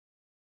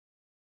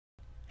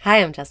Hi,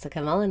 I'm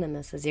Jessica Mullen, and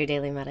this is your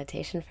daily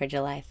meditation for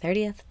July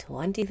 30th,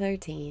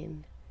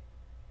 2013.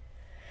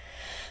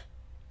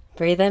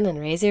 Breathe in and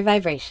raise your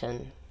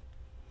vibration.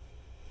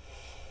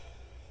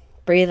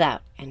 Breathe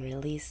out and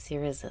release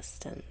your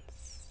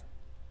resistance.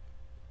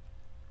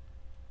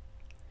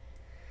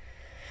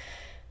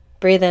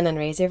 Breathe in and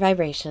raise your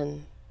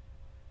vibration.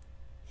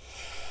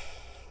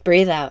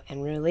 Breathe out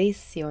and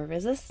release your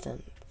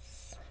resistance.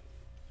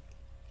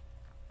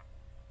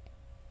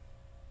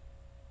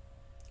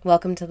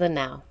 Welcome to the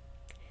now,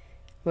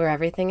 where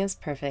everything is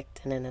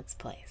perfect and in its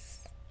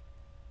place.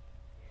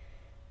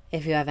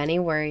 If you have any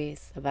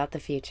worries about the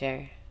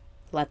future,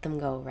 let them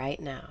go right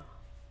now.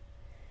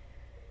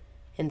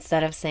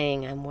 Instead of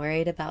saying, I'm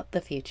worried about the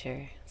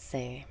future,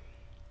 say,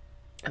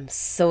 I'm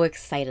so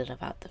excited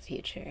about the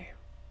future.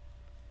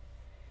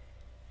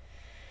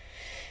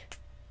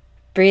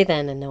 Breathe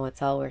in and know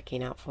it's all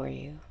working out for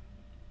you.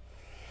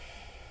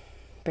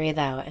 Breathe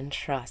out and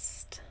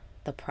trust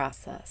the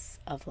process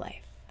of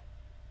life.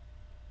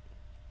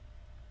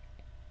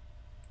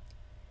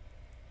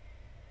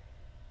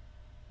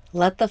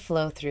 Let the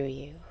flow through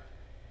you.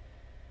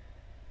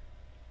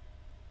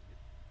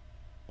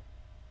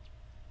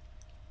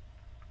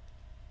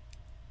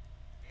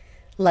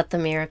 Let the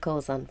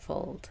miracles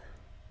unfold.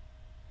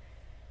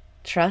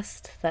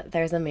 Trust that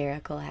there's a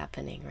miracle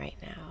happening right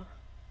now.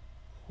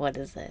 What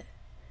is it?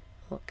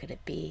 What could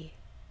it be?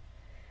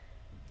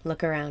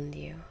 Look around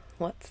you.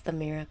 What's the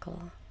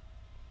miracle?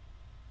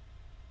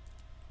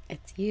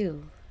 It's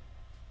you.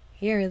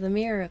 You're the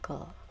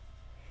miracle.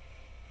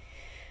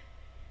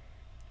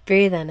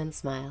 Breathe in and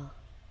smile.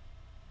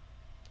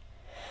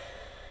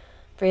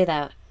 Breathe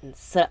out and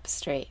sit up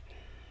straight.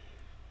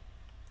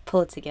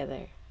 Pull it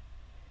together.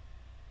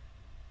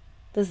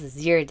 This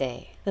is your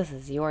day. This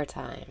is your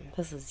time.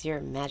 This is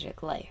your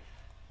magic life.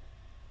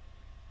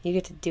 You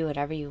get to do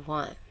whatever you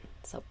want.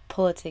 So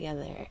pull it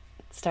together.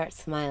 Start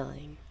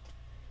smiling.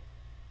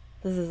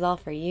 This is all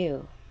for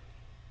you.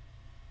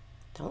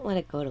 Don't let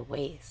it go to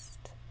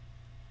waste.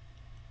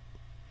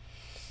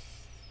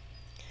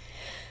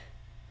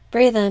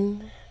 Breathe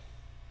in.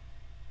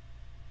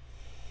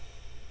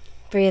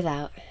 Breathe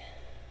out.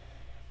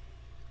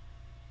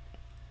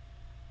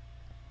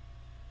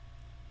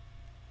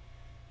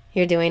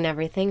 You're doing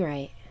everything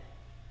right.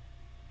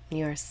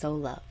 You are so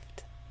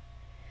loved.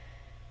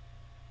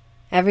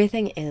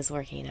 Everything is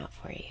working out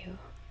for you.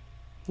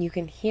 You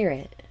can hear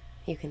it.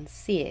 You can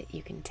see it.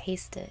 You can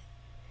taste it.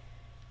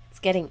 It's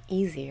getting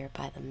easier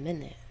by the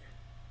minute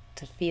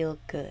to feel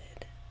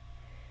good.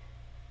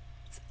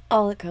 It's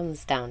all it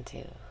comes down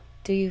to.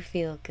 Do you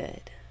feel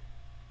good?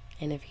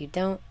 And if you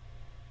don't,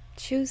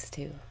 choose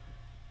to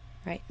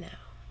right now.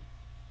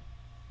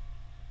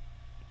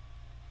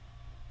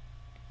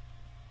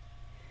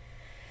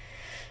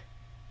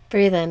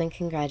 Breathe in and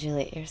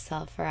congratulate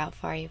yourself for how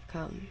far you've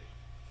come.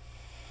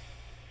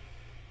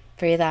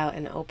 Breathe out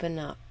and open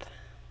up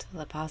to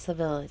the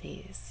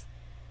possibilities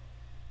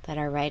that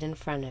are right in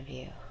front of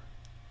you.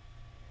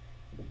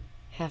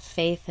 Have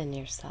faith in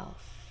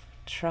yourself.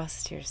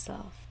 Trust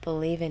yourself.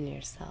 Believe in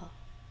yourself.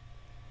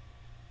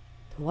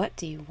 What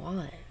do you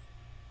want?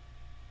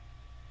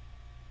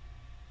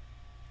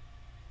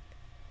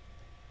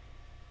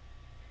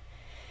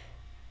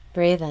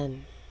 Breathe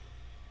in.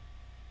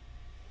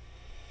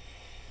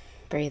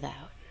 Breathe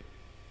out.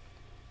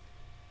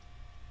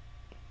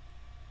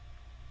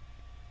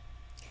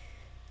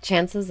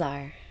 Chances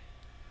are,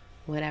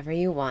 whatever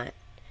you want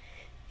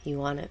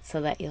it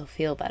so that you'll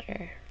feel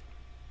better.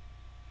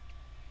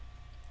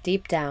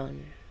 Deep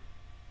down,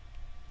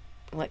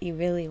 what you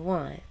really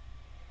want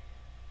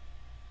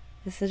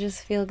is to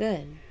just feel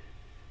good.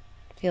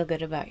 Feel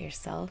good about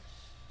yourself.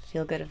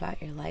 Feel good about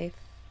your life.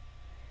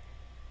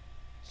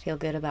 Feel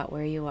good about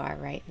where you are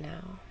right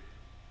now.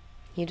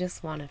 You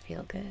just want to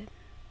feel good.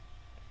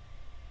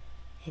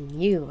 And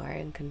you are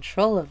in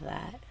control of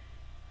that.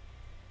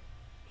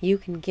 You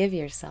can give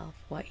yourself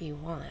what you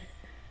want.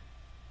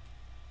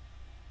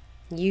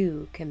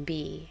 You can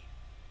be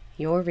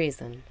your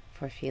reason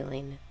for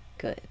feeling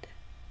good.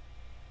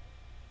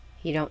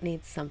 You don't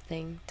need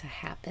something to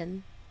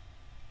happen.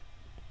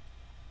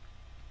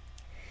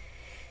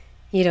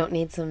 You don't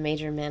need some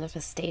major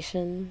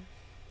manifestation.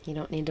 You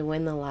don't need to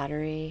win the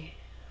lottery,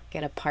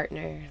 get a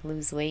partner,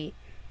 lose weight.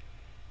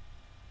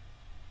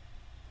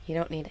 You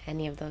don't need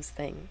any of those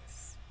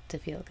things to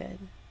feel good.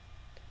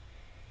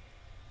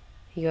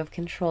 You have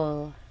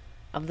control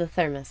of the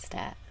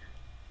thermostat.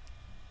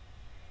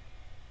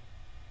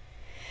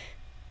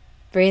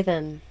 Breathe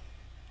in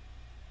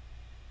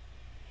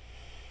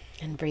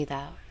and breathe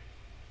out.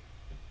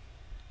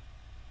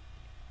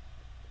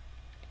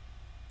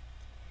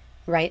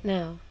 Right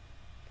now,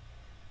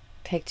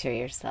 picture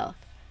yourself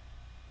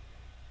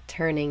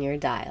turning your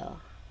dial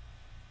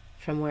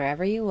from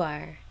wherever you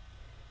are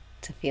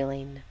to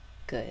feeling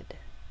good.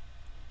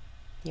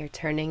 You're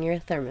turning your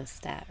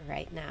thermostat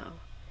right now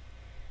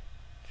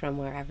from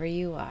wherever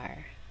you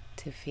are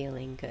to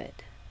feeling good.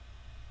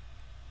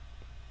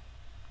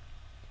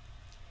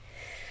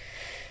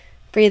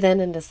 Breathe in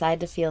and decide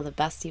to feel the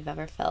best you've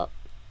ever felt.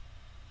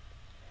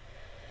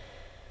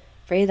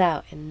 Breathe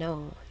out and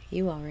know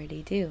you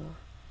already do.